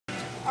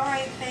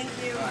Alright, thank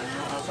you.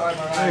 Sorry,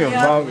 my Nigga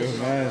Malc,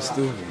 man,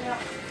 stupid.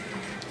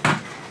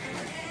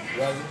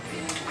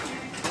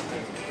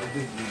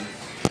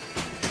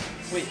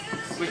 Wait.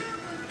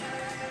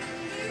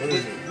 What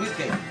is it?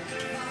 Weekend.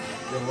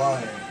 You're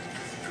lying.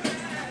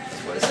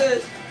 That's what it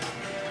says.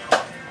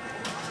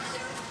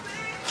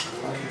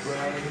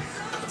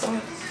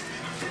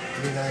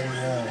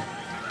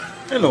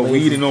 Ain't no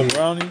weed and no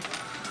brownie.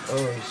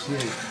 Oh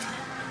shit.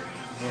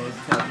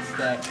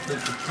 Stack, flip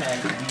the pack,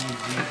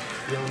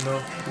 You don't know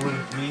what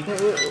me?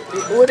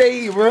 What they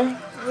eat, bro?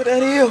 What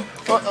that is?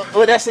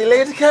 What that say,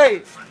 lazy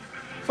cake?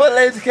 Fuck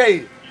lazy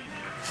cake.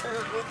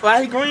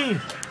 Why he green?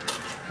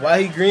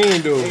 Why he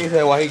green though? He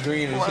said why he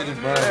green and shit is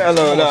brown. Hell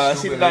no, Nah, I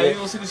see the you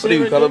don't see the shit. What are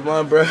you,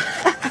 colorblind, bro?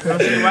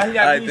 Why he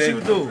got these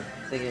shoes though?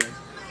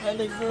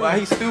 Why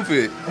he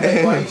stupid?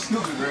 Why you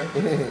stupid, bro?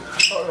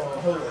 Hold on.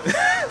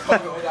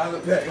 Hold on, I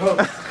look back.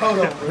 Hold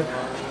on, bro.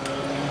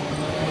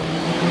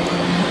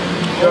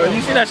 Yo,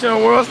 you see that shit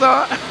on World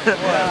Star?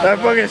 That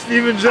fucking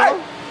Stephen Joe?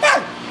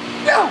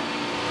 Yeah.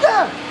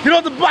 Get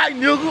off the bike,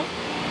 nigga!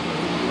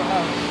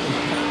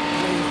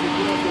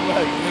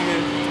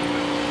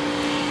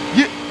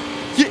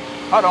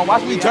 Hold on,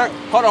 watch me jerk.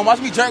 Hold on,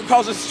 watch me jerk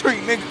across the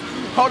street, nigga.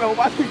 Hold on,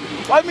 watch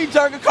me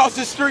jerk across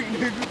the street,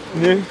 nigga.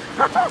 Nick.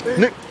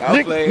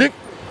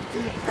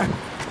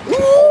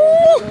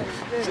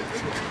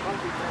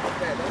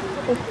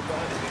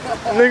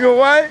 Nigga,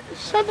 what?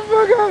 Shut the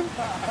fuck up.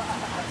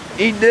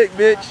 Eat dick,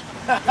 bitch.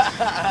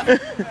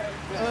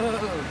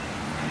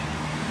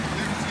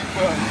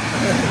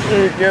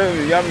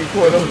 Y'all be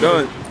caught up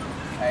done.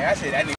 Hey, I said that nigga.